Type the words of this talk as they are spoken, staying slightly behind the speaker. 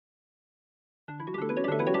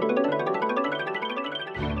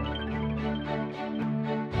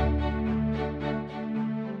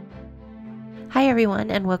Hi everyone,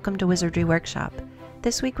 and welcome to Wizardry Workshop.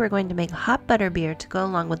 This week we're going to make hot butterbeer to go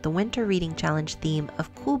along with the winter reading challenge theme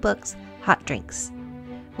of cool books, hot drinks.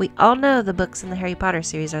 We all know the books in the Harry Potter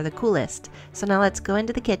series are the coolest, so now let's go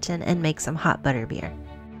into the kitchen and make some hot butterbeer.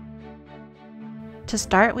 To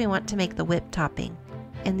start, we want to make the whipped topping,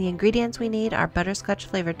 and the ingredients we need are butterscotch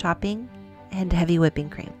flavored topping and heavy whipping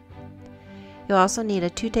cream. You'll also need a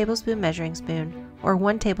 2 tablespoon measuring spoon, or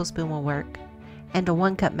 1 tablespoon will work, and a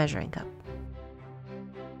 1 cup measuring cup.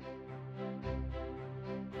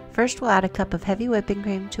 First, we'll add a cup of heavy whipping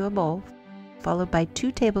cream to a bowl, followed by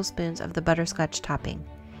 2 tablespoons of the butterscotch topping.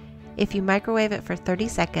 If you microwave it for 30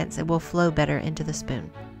 seconds, it will flow better into the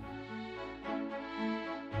spoon.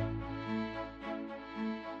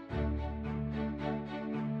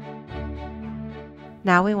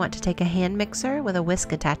 Now we want to take a hand mixer with a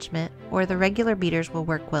whisk attachment, or the regular beaters will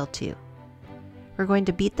work well too. We're going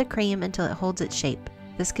to beat the cream until it holds its shape.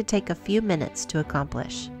 This could take a few minutes to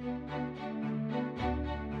accomplish.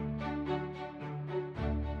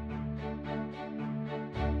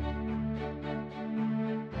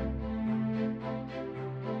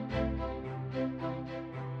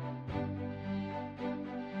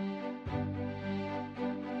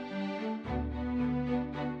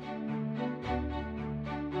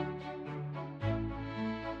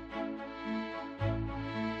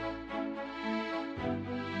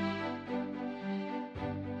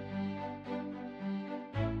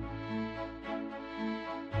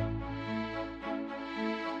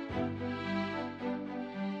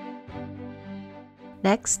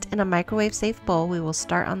 Next, in a microwave-safe bowl, we will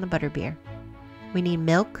start on the butterbeer. We need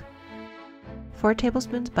milk, 4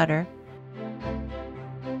 tablespoons butter,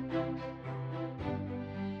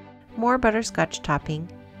 more butterscotch topping,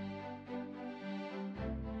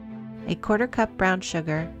 a 1/4 cup brown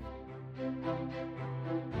sugar,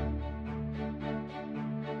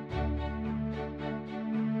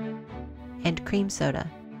 and cream soda.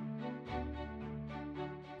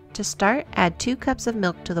 To start, add 2 cups of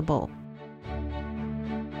milk to the bowl.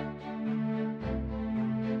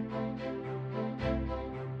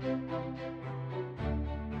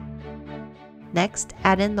 Next,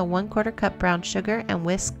 add in the 1/4 cup brown sugar and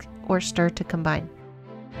whisk or stir to combine.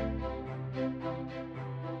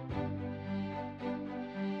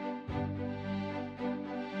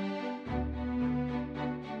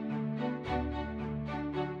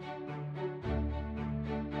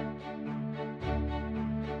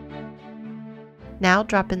 Now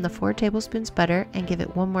drop in the 4 tablespoons butter and give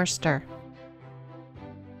it one more stir.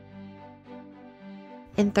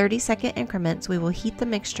 In 30-second increments, we will heat the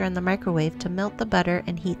mixture in the microwave to melt the butter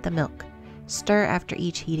and heat the milk. Stir after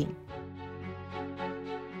each heating.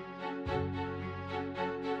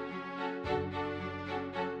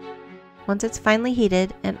 Once it's finely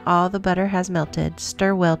heated and all the butter has melted,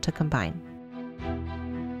 stir well to combine.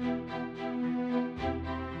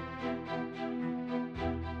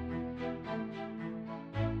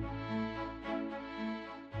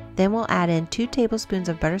 Then we'll add in 2 tablespoons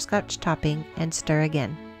of butterscotch topping and stir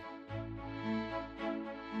again.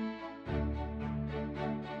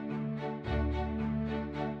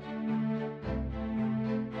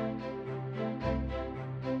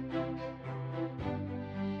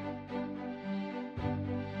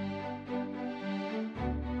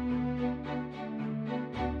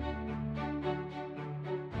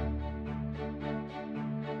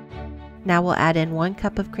 Now we'll add in 1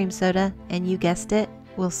 cup of cream soda, and you guessed it,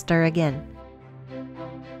 we'll stir again.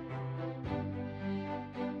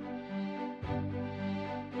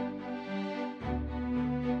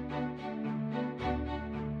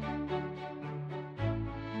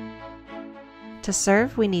 To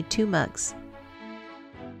serve, we need 2 mugs.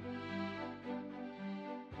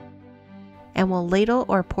 And we'll ladle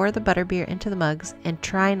or pour the butterbeer into the mugs and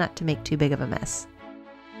try not to make too big of a mess.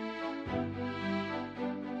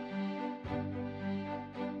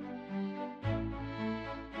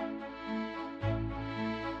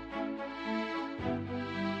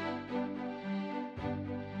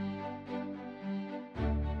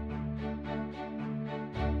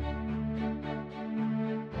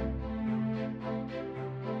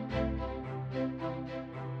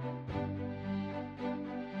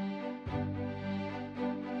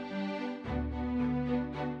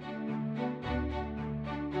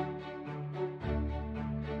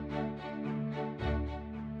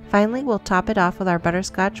 Finally, we'll top it off with our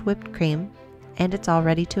butterscotch whipped cream, and it's all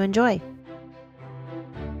ready to enjoy.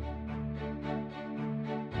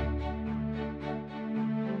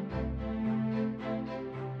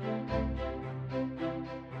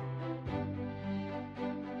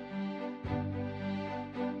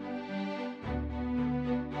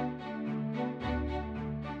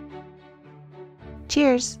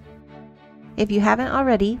 Cheers! If you haven't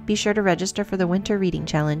already, be sure to register for the Winter Reading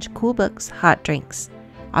Challenge, Cool Books, Hot Drinks.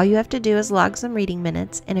 All you have to do is log some reading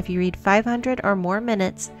minutes, and if you read 500 or more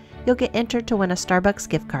minutes, you'll get entered to win a Starbucks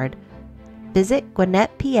gift card. Visit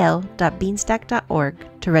gwinnettpl.beanstack.org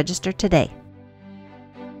to register today.